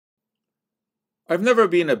I've never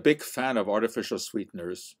been a big fan of artificial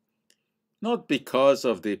sweeteners, not because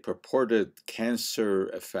of the purported cancer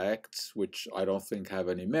effects, which I don't think have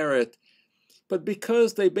any merit, but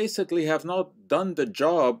because they basically have not done the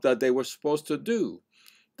job that they were supposed to do.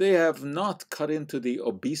 They have not cut into the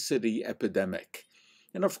obesity epidemic.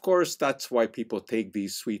 And of course, that's why people take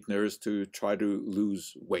these sweeteners to try to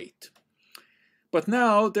lose weight. But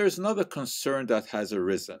now there's another concern that has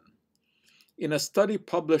arisen. In a study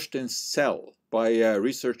published in Cell by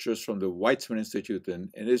researchers from the Weizmann Institute in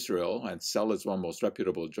Israel, and Cell is one of the most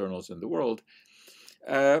reputable journals in the world,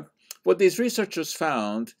 what these researchers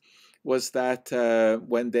found was that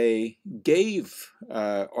when they gave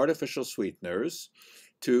artificial sweeteners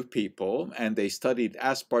to people, and they studied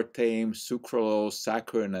aspartame, sucralose,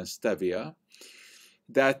 saccharin, and stevia,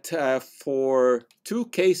 that for two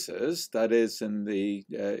cases, that is in the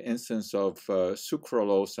instance of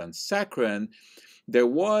sucralose and saccharin, there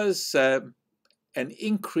was an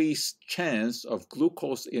increased chance of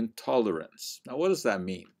glucose intolerance. Now, what does that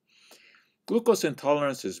mean? Glucose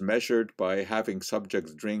intolerance is measured by having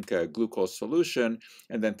subjects drink a glucose solution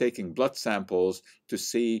and then taking blood samples to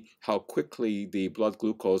see how quickly the blood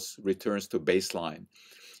glucose returns to baseline.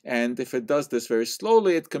 And if it does this very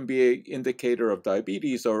slowly, it can be an indicator of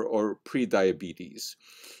diabetes or prediabetes.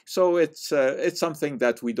 So it's something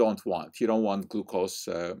that we don't want. You don't want glucose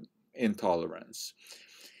intolerance.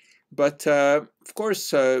 But of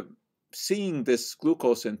course, seeing this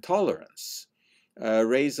glucose intolerance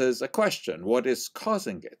raises a question: what is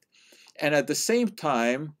causing it? And at the same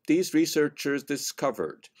time, these researchers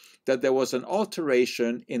discovered that there was an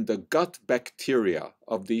alteration in the gut bacteria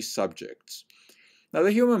of these subjects. Now,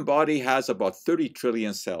 the human body has about 30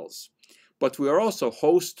 trillion cells, but we are also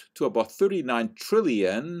host to about 39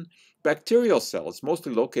 trillion bacterial cells,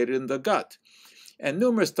 mostly located in the gut. And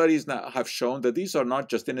numerous studies now have shown that these are not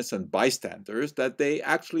just innocent bystanders, that they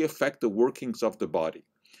actually affect the workings of the body.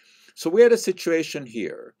 So we had a situation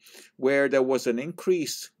here where there was an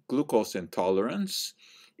increased glucose intolerance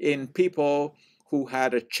in people who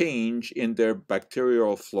had a change in their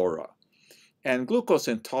bacterial flora. And glucose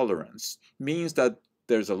intolerance means that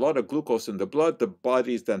there's a lot of glucose in the blood. The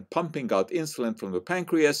body is then pumping out insulin from the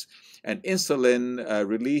pancreas, and insulin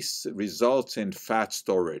release results in fat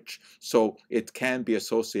storage. So it can be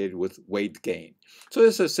associated with weight gain. So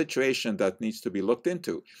this is a situation that needs to be looked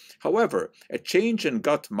into. However, a change in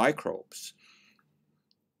gut microbes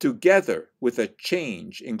together with a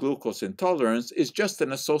change in glucose intolerance is just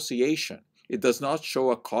an association. It does not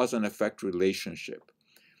show a cause and effect relationship.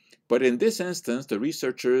 But in this instance, the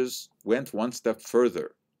researchers went one step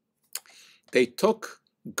further. They took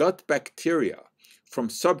gut bacteria from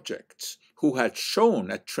subjects who had shown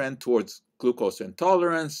a trend towards glucose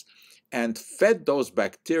intolerance and fed those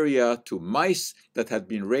bacteria to mice that had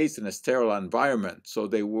been raised in a sterile environment, so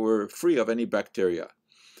they were free of any bacteria.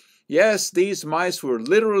 Yes, these mice were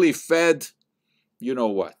literally fed you know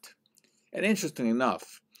what. And interestingly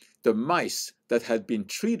enough, the mice that had been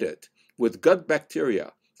treated with gut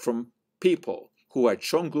bacteria from people who had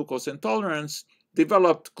shown glucose intolerance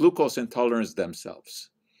developed glucose intolerance themselves.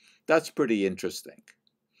 That's pretty interesting.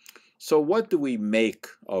 So what do we make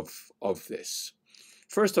of this?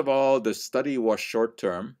 First of all, the study was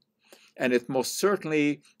short-term, and it most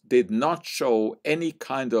certainly did not show any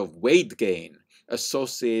kind of weight gain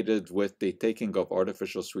associated with the taking of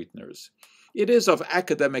artificial sweeteners. It is of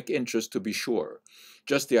academic interest to be sure,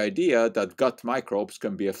 just the idea that gut microbes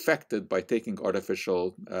can be affected by taking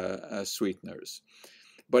artificial sweeteners.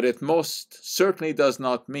 But it most certainly does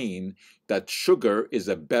not mean that sugar is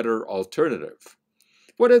a better alternative.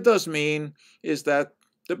 What it does mean is that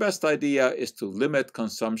the best idea is to limit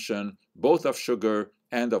consumption both of sugar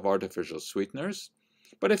and of artificial sweeteners.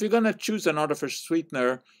 But if you're going to choose an artificial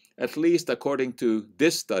sweetener, at least according to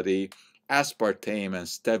this study, aspartame and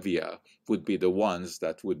stevia would be the ones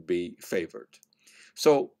that would be favored.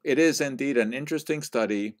 So it is indeed an interesting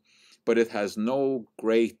study, but it has no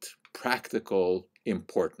great practical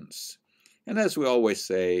importance. And as we always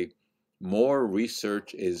say, more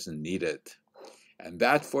research is needed. And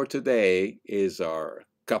that for today is our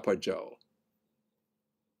Cup of Joe.